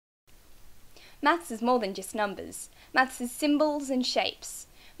Maths is more than just numbers. Maths is symbols and shapes.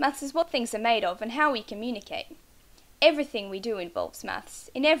 Maths is what things are made of and how we communicate. Everything we do involves maths,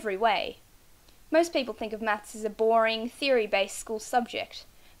 in every way. Most people think of maths as a boring, theory-based school subject,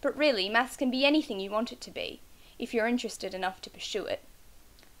 but really, maths can be anything you want it to be, if you're interested enough to pursue it.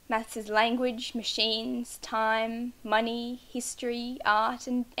 Maths is language, machines, time, money, history, art,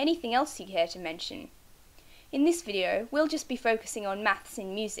 and anything else you care to mention. In this video, we'll just be focusing on maths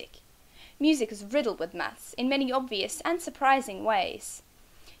in music. Music is riddled with maths in many obvious and surprising ways.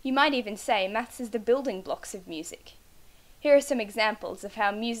 You might even say maths is the building blocks of music. Here are some examples of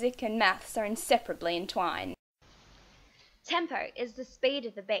how music and maths are inseparably entwined. Tempo is the speed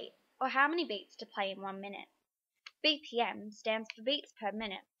of the beat, or how many beats to play in 1 minute. BPM stands for beats per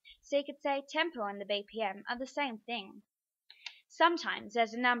minute, so you could say tempo and the BPM are the same thing. Sometimes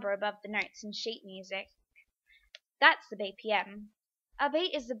there's a number above the notes in sheet music. That's the BPM. A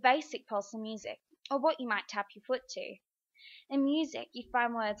beat is the basic pulse in music, or what you might tap your foot to. In music, you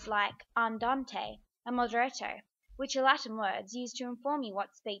find words like andante and moderato, which are Latin words used to inform you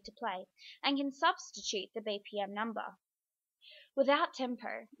what speed to play, and can substitute the BPM number. Without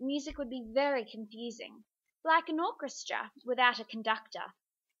tempo, music would be very confusing, like an orchestra without a conductor.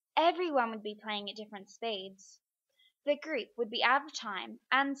 Everyone would be playing at different speeds. The group would be out of time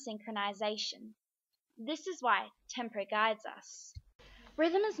and synchronization. This is why tempo guides us.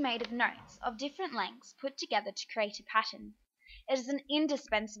 Rhythm is made of notes of different lengths put together to create a pattern. It is an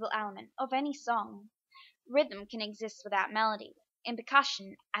indispensable element of any song. Rhythm can exist without melody, in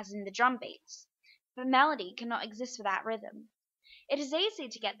percussion as in the drum beats, but melody cannot exist without rhythm. It is easy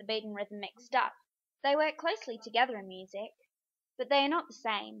to get the beat and rhythm mixed up. They work closely together in music, but they are not the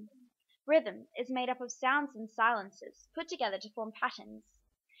same. Rhythm is made up of sounds and silences put together to form patterns,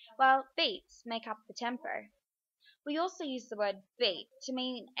 while beats make up the tempo. We also use the word beat to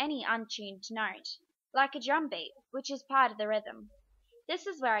mean any untuned note, like a drum beat, which is part of the rhythm. This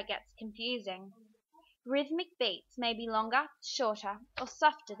is where it gets confusing. Rhythmic beats may be longer, shorter, or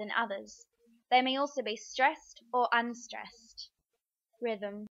softer than others. They may also be stressed or unstressed.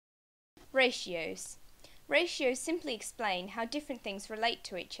 Rhythm. Ratios. Ratios simply explain how different things relate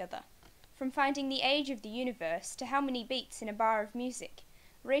to each other. From finding the age of the universe to how many beats in a bar of music,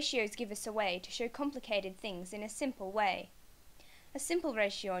 ratios give us a way to show complicated things in a simple way. A simple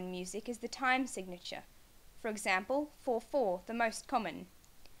ratio in music is the time signature. For example, 4/4, the most common.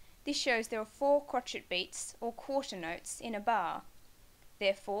 This shows there are 4 crotchet beats, or quarter notes, in a bar.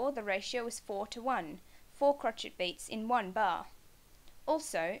 Therefore, the ratio is 4:1, 4 crotchet beats in 1 bar.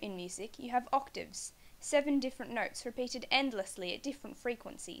 Also, in music, you have octaves, 7 different notes repeated endlessly at different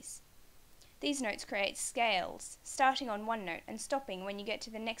frequencies. These notes create scales, starting on one note and stopping when you get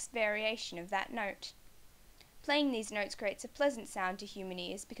to the next variation of that note. Playing these notes creates a pleasant sound to human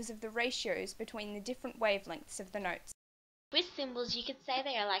ears because of the ratios between the different wavelengths of the notes. With symbols, you could say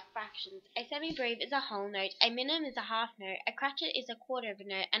they are like fractions. A semibreve is a whole note, a minim is a half note, a crotchet is a quarter of a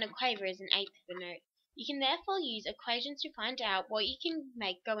note, and a quaver is an eighth of a note. You can therefore use equations to find out what you can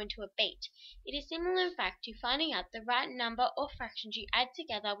make go into a beat. It is similar in fact to finding out the right number or fractions you add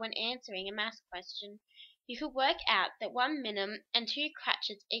together when answering a math question. You could work out that 1 minim and 2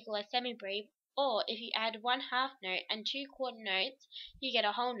 crotchets equal a semibreve, or if you add 1 half note and 2 quarter notes, you get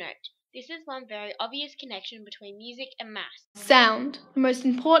a whole note. This is one very obvious connection between music and maths. Sound, the most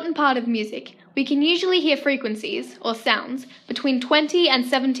important part of music. We can usually hear frequencies, or sounds, between 20 and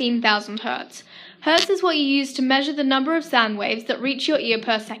 17,000 Hz. Hertz is what you use to measure the number of sound waves that reach your ear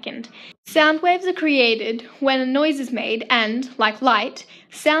per second. Sound waves are created when a noise is made and, like light,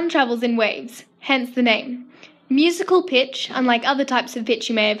 sound travels in waves, hence the name. Musical pitch, unlike other types of pitch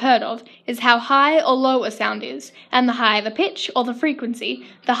you may have heard of, is how high or low a sound is, and the higher the pitch or the frequency,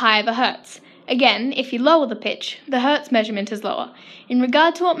 the higher the hertz. Again, if you lower the pitch, the hertz measurement is lower. In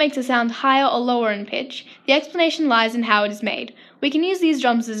regard to what makes a sound higher or lower in pitch, the explanation lies in how it is made. We can use these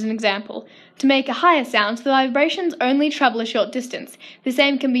drums as an example. To make a higher sound, the vibrations only travel a short distance. The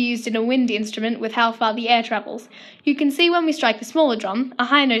same can be used in a wind instrument with how far the air travels. You can see when we strike the smaller drum, a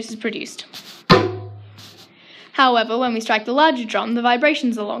high note is produced. However, when we strike the larger drum, the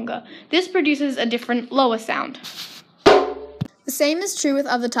vibrations are longer. This produces a different, lower sound. The same is true with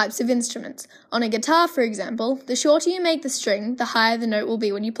other types of instruments. On a guitar, for example, the shorter you make the string, the higher the note will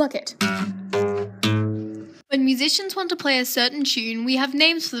be when you pluck it. When musicians want to play a certain tune, we have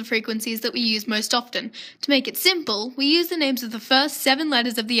names for the frequencies that we use most often. To make it simple, we use the names of the first 7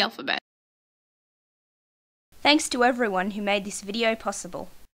 letters of the alphabet. Thanks to everyone who made this video possible.